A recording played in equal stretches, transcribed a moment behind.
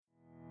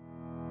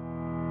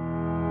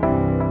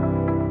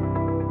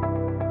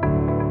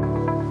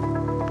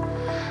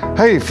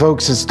Hey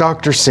folks, it's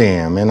Dr.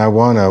 Sam, and I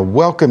want to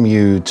welcome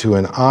you to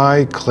an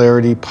Eye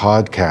Clarity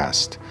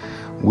podcast.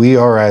 We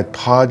are at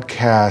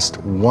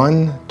podcast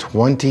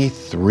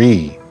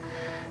 123.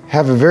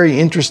 Have a very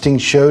interesting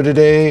show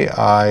today.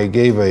 I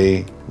gave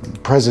a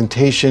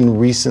presentation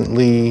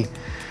recently,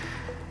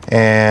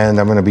 and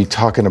I'm going to be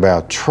talking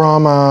about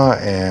trauma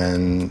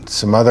and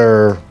some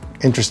other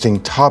interesting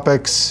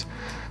topics.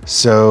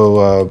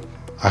 So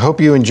I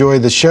hope you enjoy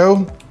the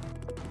show.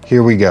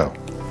 Here we go.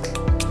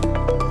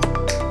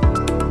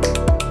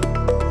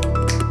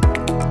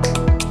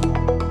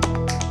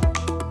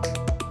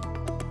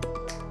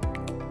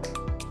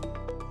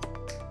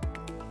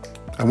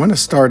 I want to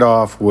start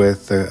off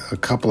with a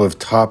couple of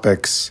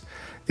topics.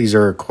 These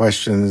are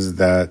questions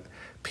that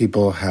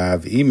people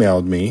have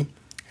emailed me,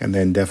 and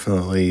then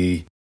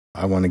definitely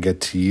I want to get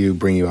to you,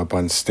 bring you up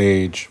on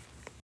stage.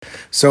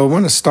 So I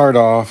want to start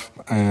off,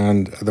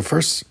 and the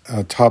first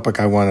topic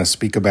I want to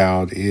speak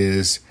about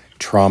is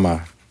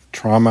trauma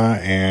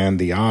and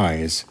the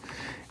eyes.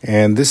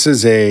 And this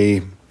is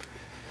a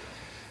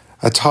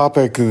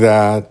topic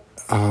that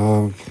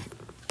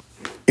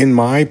in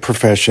my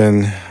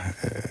profession,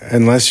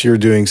 unless you're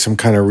doing some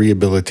kind of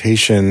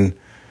rehabilitation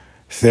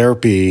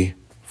therapy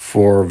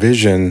for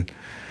vision,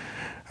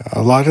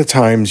 a lot of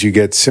times you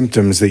get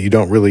symptoms that you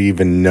don't really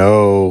even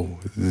know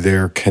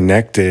they're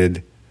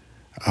connected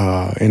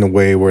in a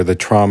way where the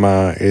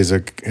trauma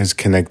is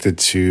connected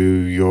to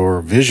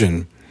your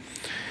vision.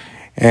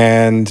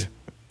 And,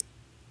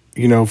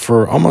 you know,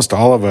 for almost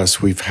all of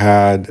us, we've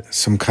had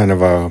some kind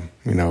of a,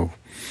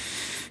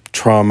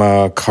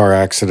 trauma, car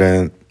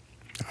accident,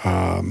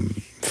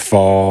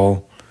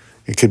 fall.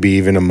 It could be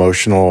even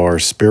emotional or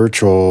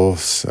spiritual,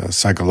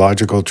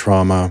 psychological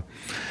trauma.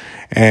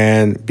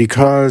 And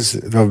because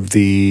of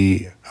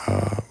the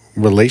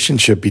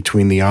relationship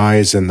between the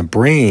eyes and the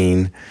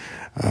brain,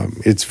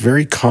 it's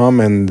very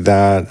common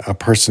that a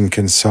person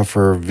can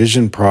suffer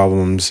vision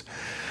problems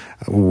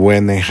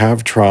when they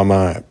have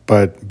trauma,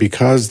 but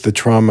because the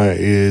trauma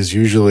is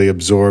usually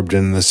absorbed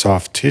in the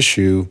soft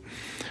tissue,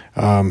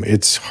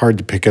 it's hard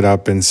to pick it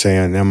up in, say,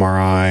 an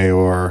MRI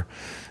or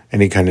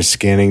any kind of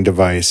scanning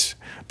device.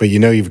 But you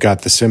know you've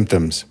got the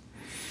symptoms.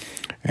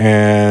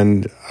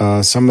 And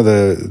some of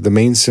the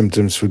main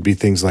symptoms would be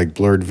things like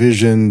blurred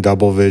vision,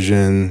 double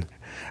vision,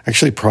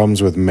 actually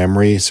problems with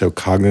memory, so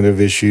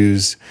cognitive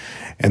issues.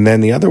 And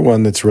then the other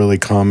one that's really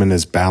common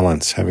is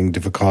balance, having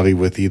difficulty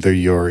with either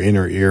your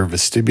inner ear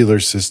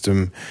vestibular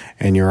system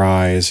and your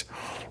eyes,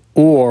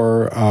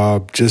 or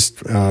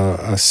just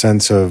a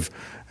sense of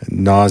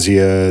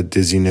nausea,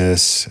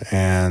 dizziness,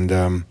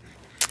 and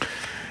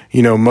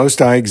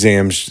most eye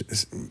exams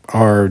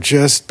are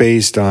just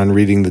based on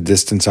reading the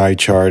distance eye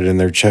chart, and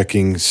they're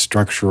checking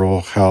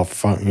structural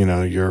health,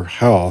 your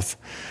health,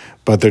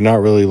 but they're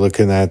not really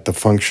looking at the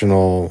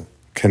functional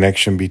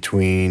connection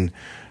between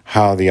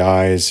how the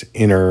eyes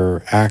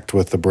interact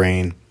with the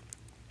brain.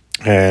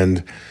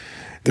 And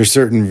there's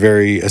certain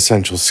very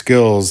essential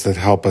skills that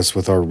help us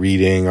with our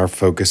reading, our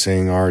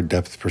focusing, our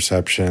depth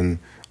perception,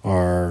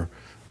 our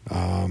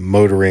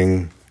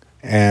motoring.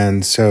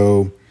 And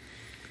so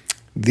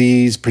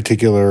these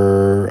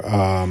particular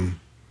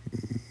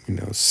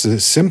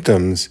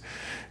symptoms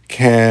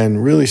can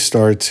really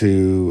start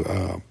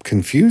to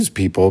confuse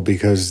people,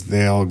 because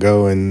they'll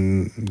go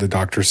and the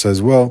doctor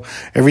says, well,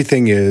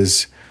 everything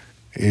is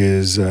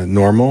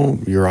normal.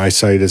 Your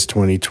eyesight is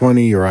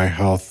 20/20. Your eye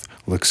health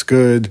looks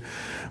good.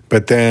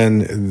 But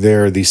then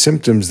there are these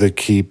symptoms that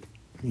keep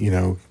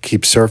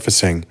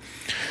surfacing.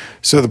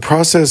 So the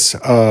process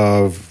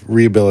of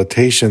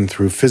rehabilitation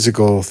through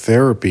physical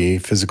therapy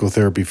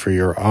for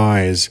your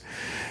eyes,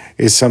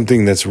 is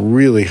something that's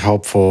really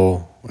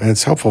helpful. And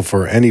it's helpful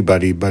for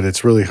anybody, but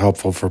it's really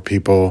helpful for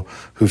people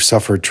who've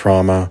suffered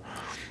trauma,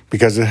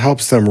 because it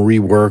helps them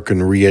rework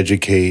and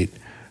re-educate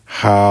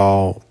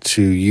how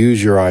to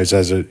use your eyes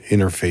as it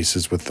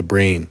interfaces with the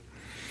brain.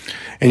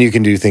 And you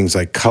can do things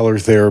like color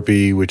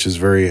therapy, which is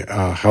very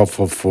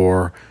helpful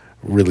for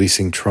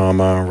releasing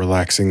trauma,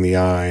 relaxing the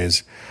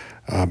eyes,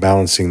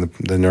 balancing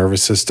the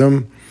nervous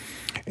system,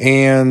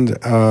 and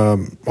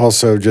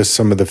also just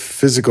some of the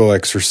physical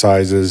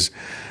exercises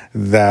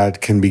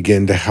that can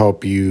begin to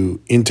help you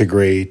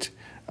integrate,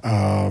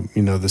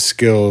 the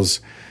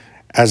skills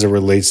as it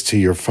relates to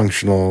your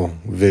functional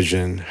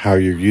vision, how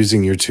you're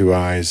using your two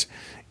eyes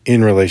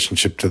in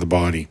relationship to the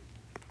body.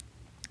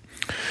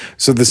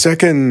 So the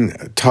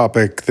second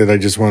topic that I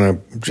just want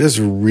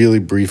to really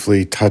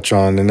briefly touch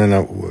on, and then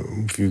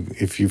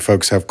if you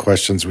folks have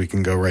questions, we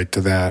can go right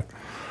to that,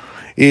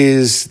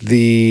 is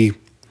the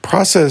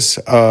process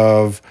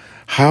of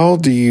how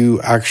do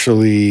you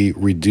actually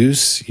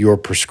reduce your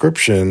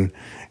prescription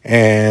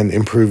and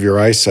improve your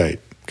eyesight?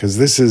 Because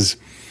this is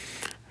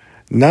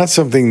not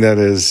something that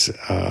is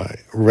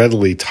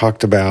readily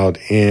talked about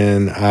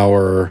in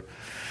our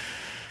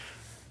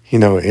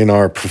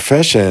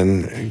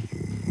profession.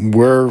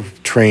 We're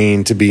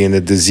trained to be in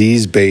a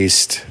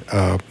disease-based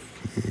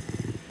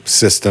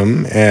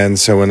system. And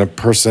so when a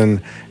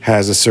person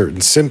has a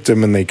certain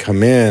symptom and they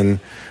come in,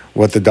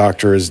 what the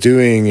doctor is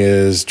doing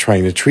is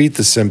trying to treat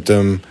the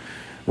symptom,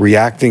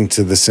 reacting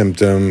to the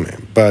symptom,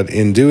 but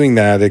in doing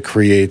that, it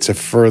creates a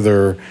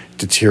further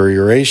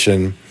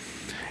deterioration.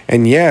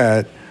 And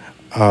yet,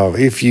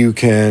 if you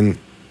can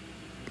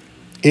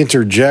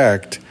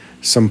interject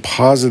some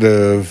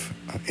positive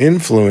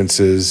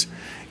influences,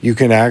 you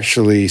can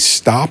actually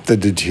stop the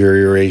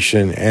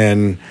deterioration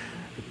and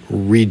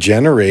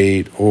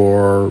regenerate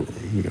or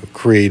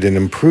create an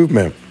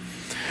improvement.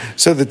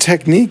 So the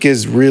technique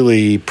is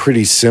really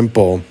pretty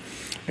simple,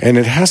 and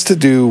it has to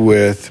do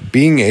with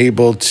being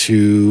able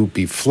to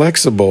be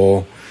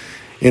flexible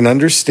in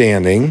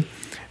understanding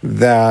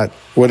that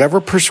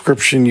whatever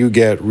prescription you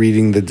get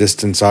reading the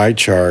distance eye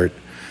chart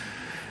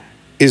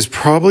is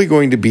probably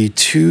going to be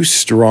too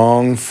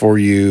strong for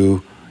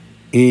you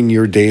in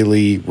your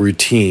daily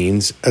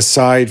routines,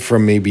 aside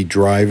from maybe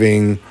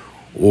driving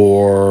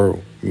or,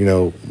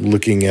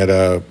 looking at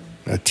a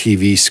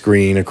TV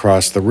screen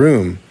across the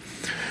room.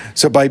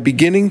 So by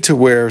beginning to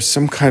wear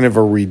some kind of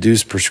a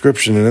reduced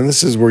prescription, and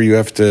this is where you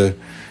have to,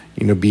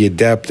 be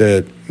adept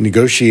at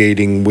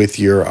negotiating with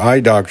your eye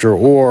doctor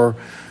or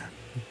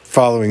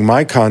following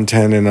my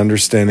content and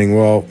understanding,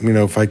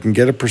 if I can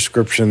get a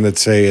prescription that,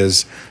 say,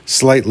 is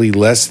slightly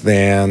less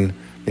than,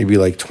 maybe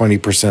like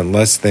 20%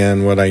 less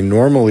than what I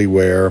normally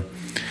wear,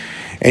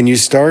 and you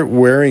start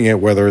wearing it,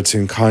 whether it's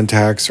in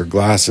contacts or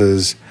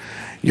glasses,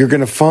 you're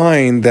going to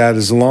find that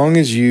as long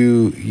as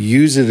you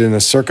use it in a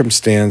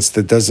circumstance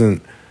that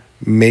doesn't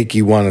make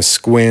you want to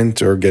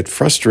squint or get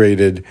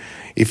frustrated,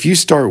 if you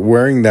start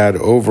wearing that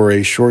over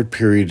a short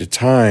period of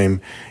time,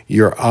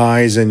 your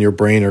eyes and your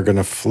brain are going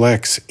to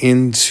flex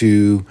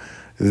into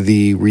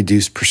the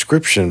reduced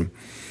prescription.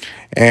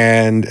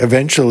 And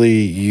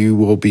eventually you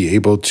will be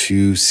able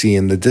to see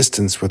in the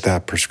distance with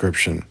that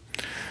prescription.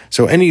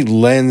 So any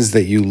lens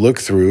that you look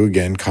through,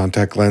 again,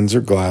 contact lens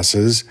or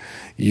glasses,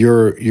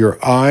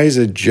 your eyes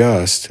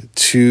adjust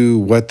to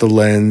what the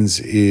lens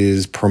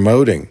is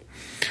promoting.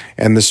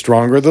 And the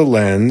stronger the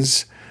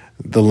lens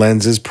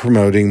is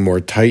promoting more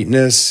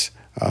tightness,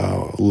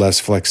 less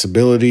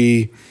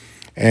flexibility,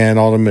 and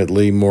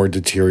ultimately more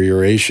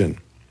deterioration.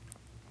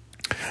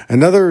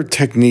 Another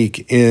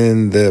technique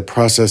in the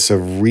process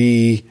of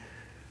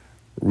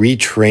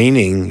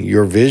retraining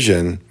your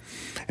vision,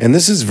 and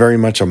this is very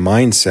much a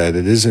mindset.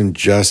 It isn't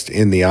just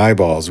in the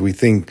eyeballs. We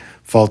think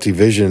faulty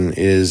vision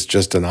is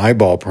just an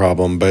eyeball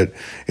problem, but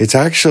it's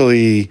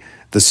actually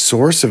the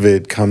source of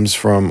it comes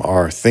from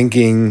our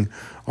thinking,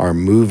 our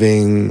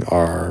moving,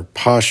 our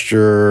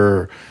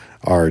posture,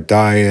 our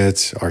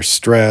diet, our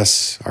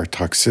stress, our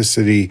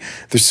toxicity.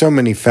 There's so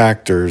many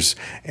factors,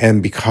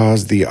 and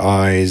because the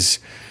eyes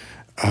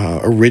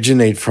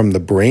originate from the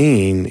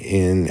brain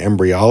in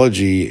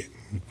embryology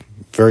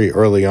very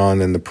early on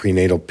in the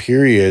prenatal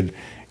period,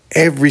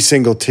 every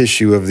single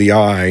tissue of the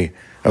eye,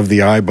 of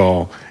the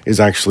eyeball, is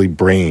actually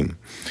brain.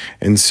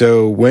 And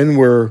so when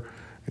we're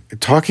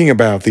talking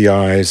about the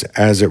eyes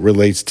as it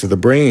relates to the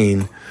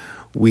brain,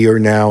 we are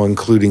now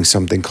including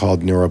something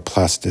called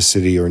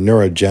neuroplasticity or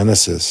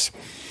neurogenesis.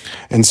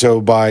 And so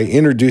by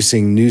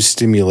introducing new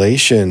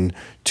stimulation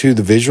to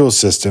the visual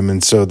system,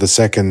 and so the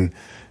second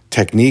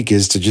technique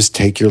is to just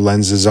take your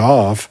lenses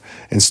off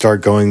and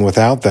start going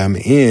without them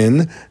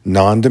in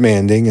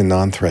non-demanding and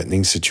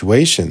non-threatening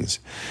situations.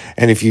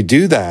 And if you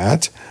do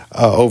that,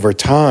 over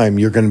time,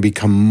 you're going to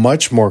become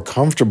much more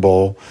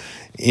comfortable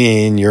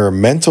in your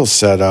mental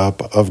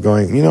setup of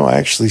going, I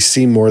actually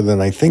see more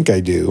than I think I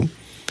do.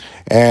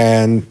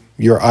 And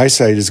your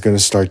eyesight is going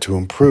to start to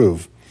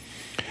improve.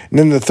 And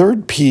then the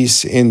third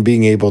piece in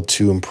being able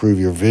to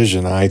improve your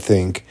vision, I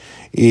think,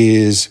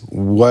 is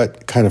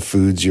what kind of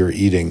foods you're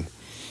eating.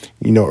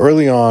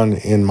 Early on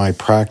in my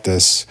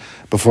practice,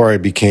 before I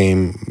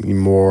became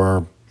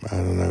more,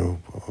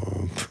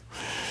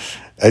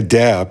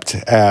 adept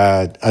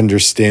at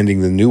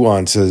understanding the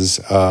nuances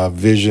of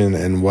vision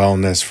and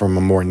wellness from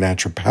a more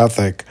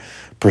naturopathic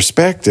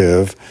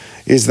perspective,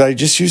 is that I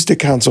just used to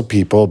counsel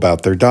people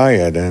about their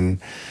diet. And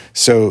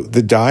so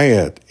the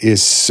diet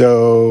is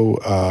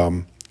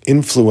so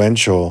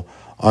influential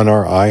on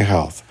our eye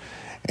health.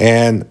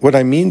 And what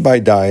I mean by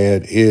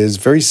diet is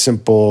very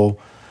simple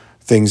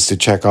things to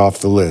check off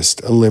the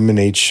list.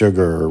 Eliminate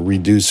sugar,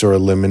 reduce or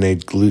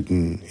eliminate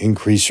gluten,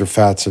 increase your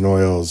fats and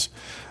oils,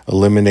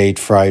 eliminate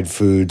fried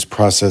foods,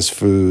 processed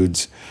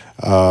foods,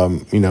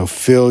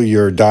 fill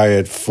your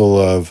diet full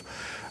of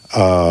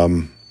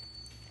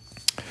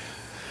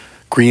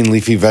green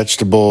leafy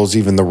vegetables,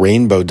 even the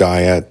rainbow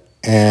diet.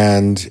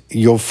 And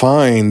you'll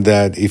find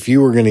that if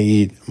you were going to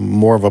eat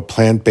more of a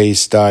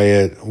plant-based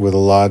diet with a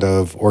lot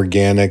of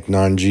organic,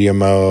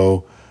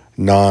 non-GMO,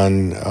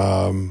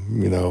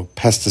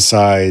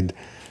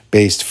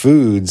 pesticide-based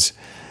foods,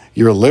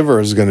 your liver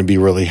is going to be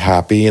really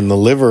happy. And the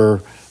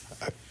liver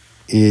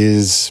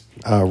is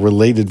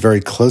related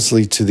very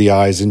closely to the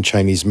eyes in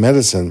Chinese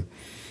medicine.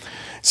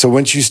 So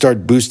once you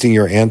start boosting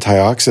your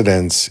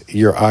antioxidants,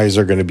 your eyes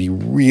are going to be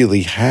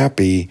really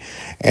happy,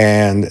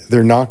 and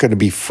they're not going to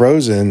be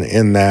frozen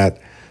in that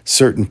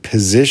certain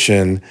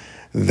position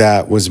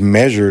that was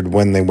measured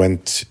when they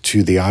went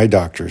to the eye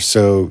doctor.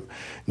 So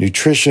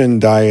nutrition,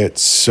 diet,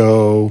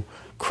 so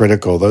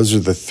critical. Those are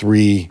the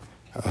three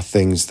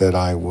things that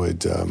I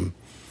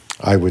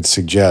would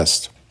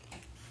suggest.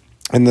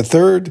 And the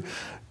third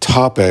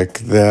topic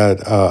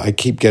that I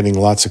keep getting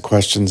lots of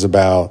questions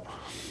about,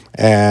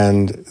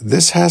 and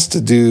this has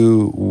to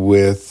do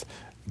with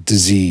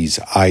disease,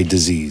 eye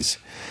disease.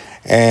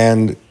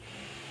 And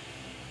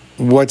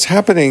what's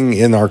happening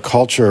in our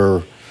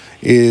culture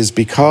is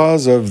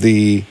because of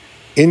the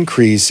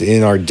increase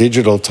in our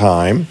digital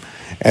time,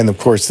 and of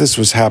course this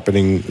was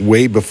happening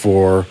way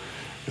before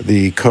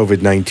the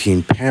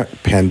COVID-19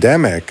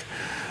 pandemic,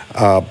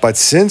 but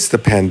since the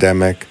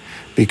pandemic,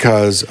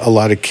 because a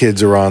lot of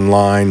kids are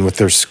online with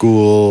their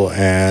school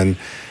and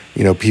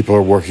people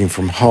are working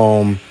from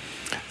home,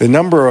 the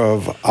number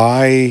of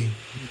eye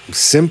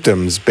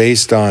symptoms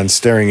based on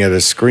staring at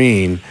a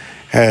screen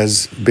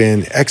has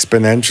been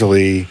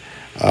exponentially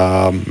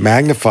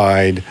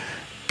magnified,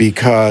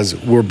 because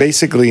we're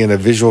basically in a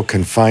visual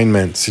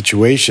confinement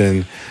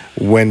situation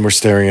when we're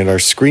staring at our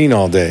screen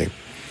all day.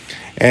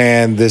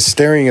 And the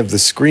staring of the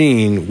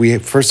screen, we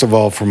first of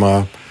all, from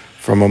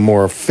a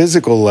more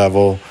physical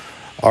level,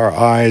 our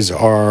eyes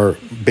are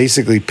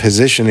basically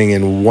positioning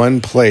in one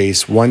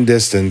place, one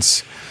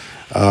distance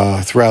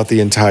throughout the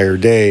entire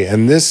day.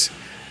 And this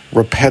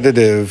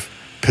repetitive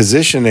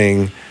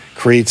positioning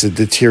creates a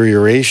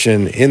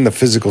deterioration in the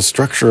physical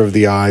structure of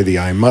the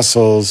eye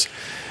muscles.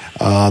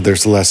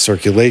 There's less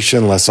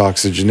circulation, less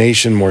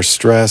oxygenation, more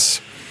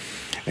stress.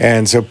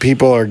 And so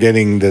people are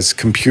getting this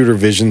computer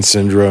vision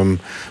syndrome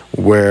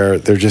where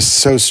they're just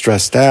so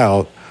stressed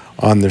out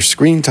on their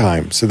screen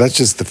time. So that's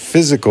just the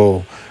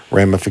physical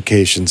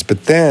ramifications.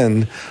 But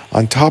then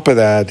on top of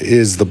that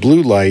is the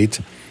blue light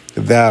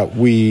that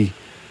we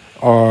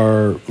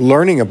are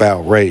learning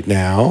about right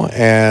now.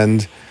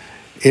 And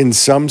in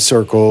some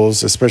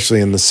circles,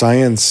 especially in the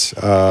science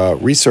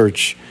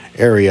research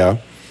area,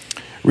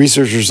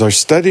 researchers are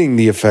studying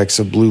the effects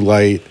of blue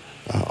light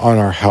on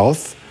our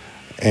health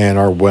and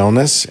our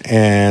wellness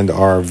and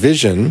our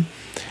vision.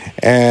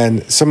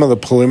 And some of the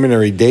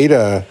preliminary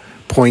data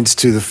points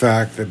to the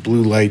fact that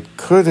blue light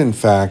could, in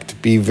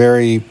fact, be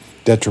very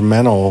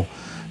detrimental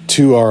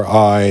to our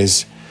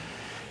eyes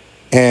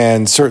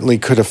and certainly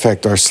could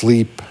affect our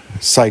sleep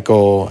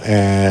cycle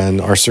and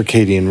our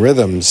circadian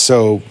rhythms.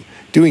 So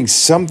doing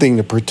something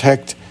to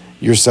protect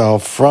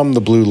yourself from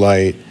the blue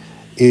light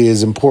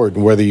is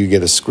important, whether you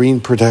get a screen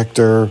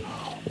protector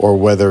or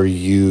whether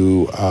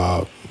you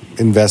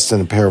invest in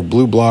a pair of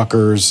blue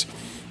blockers,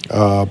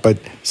 but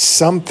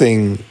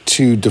something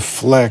to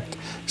deflect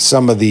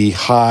some of the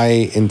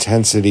high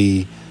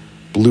intensity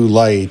blue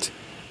light,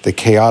 the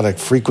chaotic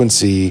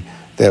frequency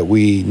that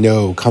we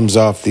know comes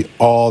off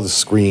all the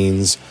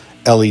screens,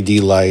 LED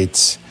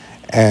lights,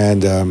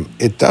 and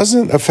it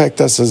doesn't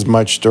affect us as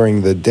much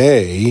during the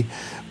day,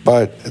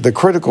 but the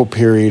critical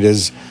period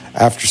is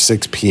after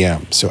 6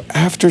 p.m. So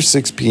after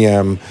 6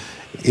 p.m.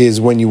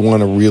 is when you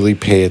want to really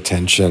pay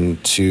attention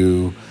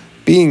to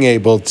being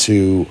able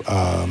to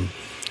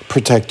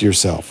protect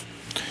yourself.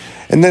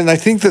 And then I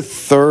think the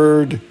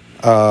third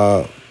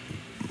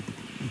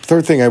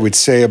thing I would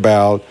say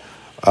about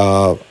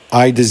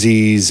eye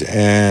disease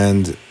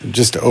and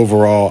just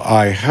overall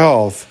eye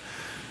health,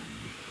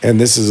 and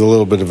this is a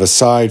little bit of a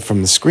side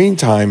from the screen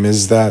time,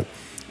 is that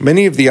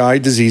many of the eye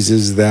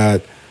diseases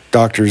that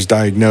doctors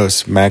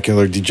diagnose,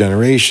 macular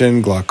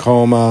degeneration,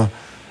 glaucoma,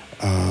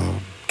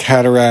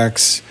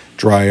 cataracts,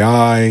 dry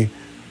eye,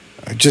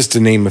 just to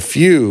name a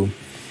few,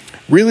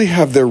 really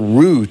have their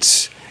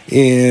roots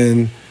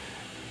in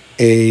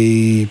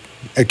a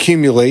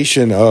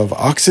accumulation of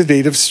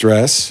oxidative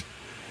stress,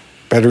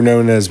 better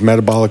known as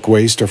metabolic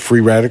waste or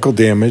free radical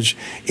damage,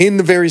 in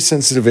the very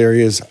sensitive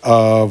areas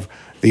of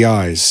the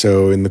eyes.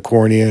 So in the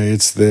cornea,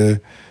 it's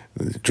the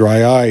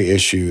dry eye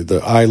issue,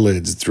 the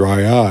eyelids,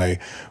 dry eye.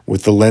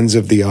 With the lens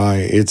of the eye,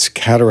 it's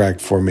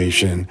cataract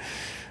formation.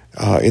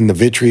 In the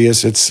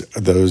vitreous, it's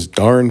those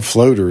darn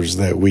floaters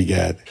that we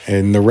get.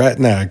 In the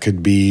retina, it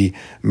could be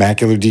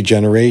macular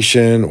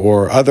degeneration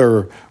or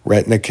other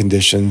retina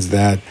conditions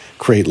that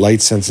create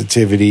light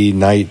sensitivity,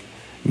 night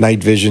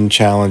vision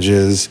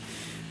challenges,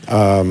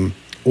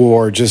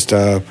 or just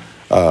a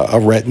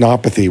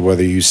retinopathy,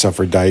 whether you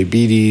suffer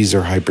diabetes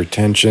or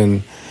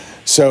hypertension.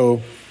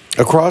 So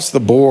across the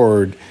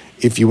board,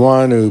 if you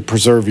want to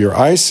preserve your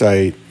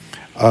eyesight,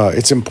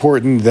 it's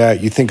important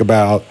that you think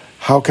about,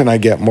 how can I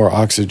get more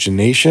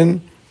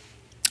oxygenation,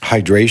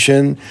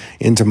 hydration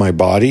into my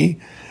body?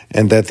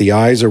 And that the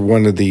eyes are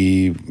one of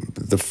the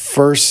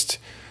first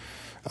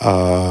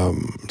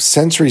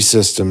sensory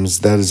systems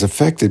that is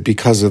affected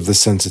because of the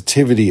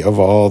sensitivity of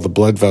all the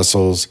blood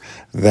vessels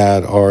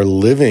that are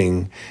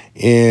living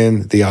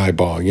in the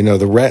eyeball. You know,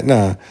 the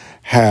retina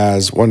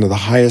has one of the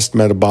highest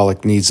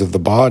metabolic needs of the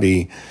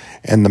body,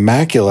 and the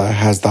macula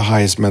has the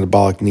highest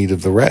metabolic need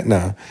of the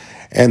retina.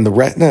 And the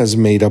retina is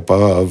made up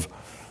of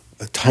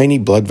tiny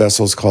blood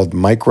vessels called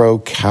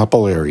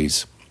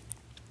microcapillaries.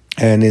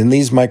 And in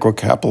these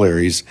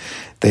microcapillaries,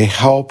 they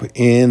help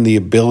in the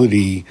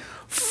ability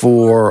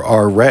for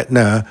our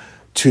retina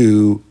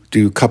to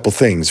do a couple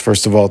things.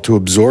 First of all, to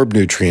absorb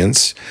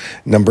nutrients.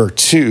 Number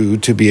two,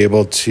 to be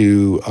able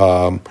to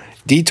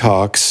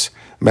detox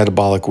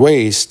metabolic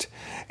waste.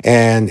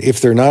 And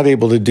if they're not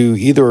able to do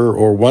either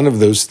or one of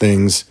those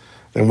things,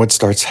 then what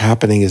starts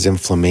happening is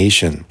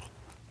inflammation.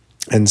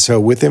 And so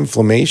with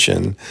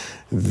inflammation,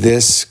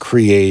 this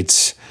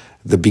creates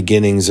the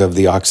beginnings of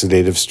the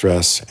oxidative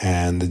stress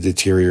and the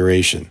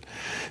deterioration.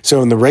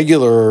 So in the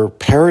regular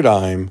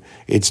paradigm,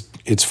 it's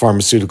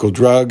pharmaceutical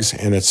drugs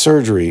and it's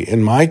surgery.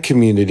 In my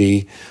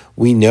community,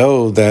 we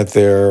know that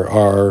there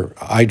are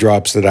eye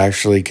drops that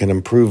actually can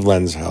improve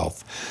lens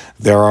health.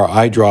 There are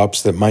eye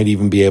drops that might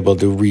even be able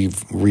to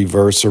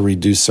reverse or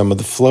reduce some of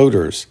the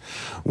floaters.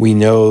 We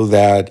know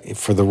that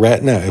for the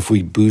retina, if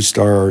we boost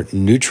our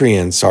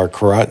nutrients, our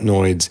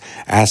carotenoids,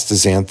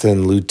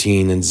 astaxanthin,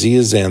 lutein, and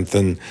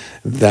zeaxanthin,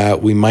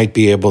 that we might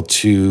be able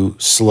to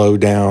slow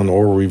down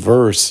or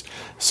reverse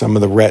some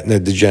of the retina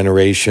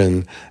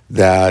degeneration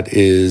that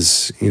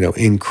is,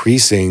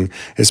 increasing,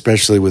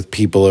 especially with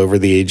people over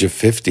the age of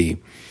 50.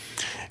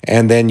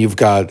 And then you've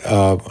got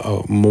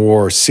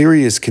more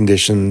serious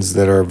conditions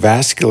that are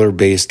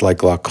vascular-based, like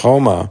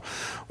glaucoma,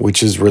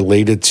 which is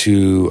related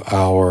to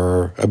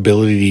our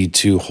ability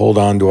to hold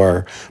on to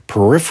our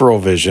peripheral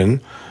vision.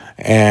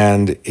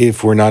 And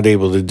if we're not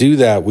able to do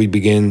that, we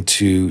begin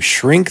to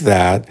shrink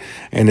that,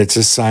 and it's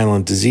a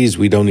silent disease.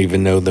 We don't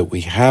even know that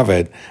we have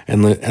it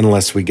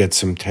unless we get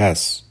some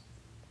tests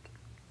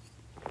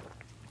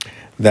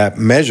that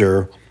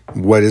measure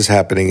what is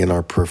happening in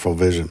our peripheral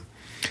vision.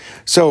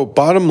 So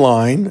bottom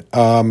line,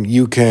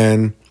 you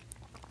can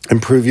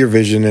improve your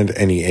vision at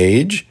any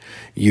age.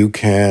 You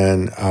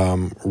can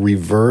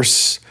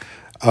reverse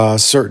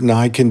certain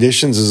eye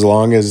conditions as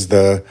long as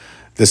the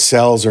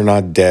cells are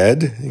not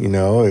dead.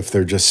 If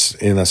they're just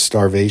in a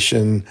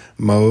starvation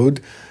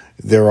mode,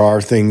 there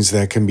are things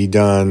that can be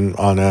done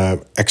on a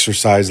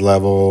exercise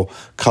level,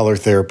 color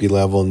therapy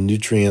level,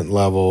 nutrient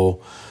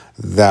level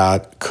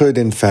that could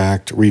in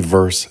fact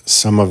reverse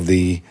some of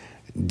the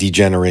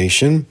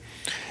degeneration.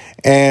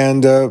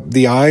 And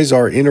the eyes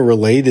are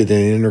interrelated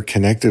and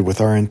interconnected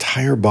with our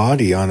entire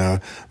body on a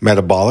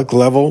metabolic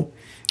level,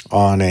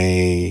 on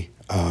a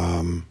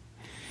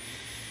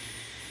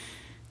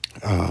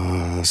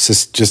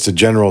just a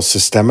general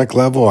systemic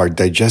level. Our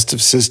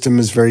digestive system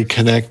is very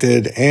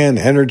connected, and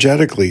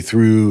energetically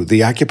through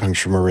the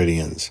acupuncture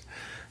meridians.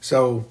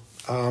 So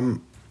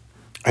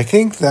I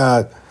think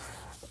that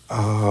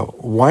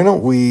why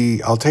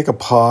don't I'll take a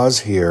pause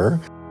here.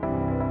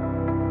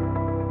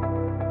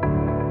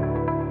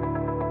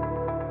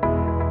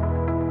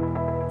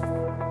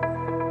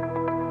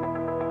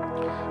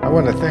 I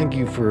want to thank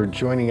you for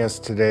joining us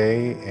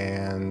today,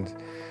 and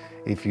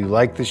if you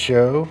like the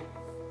show,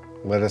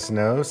 let us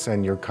know.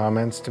 Send your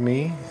comments to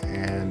me,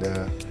 and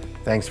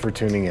thanks for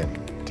tuning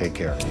in. Take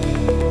care.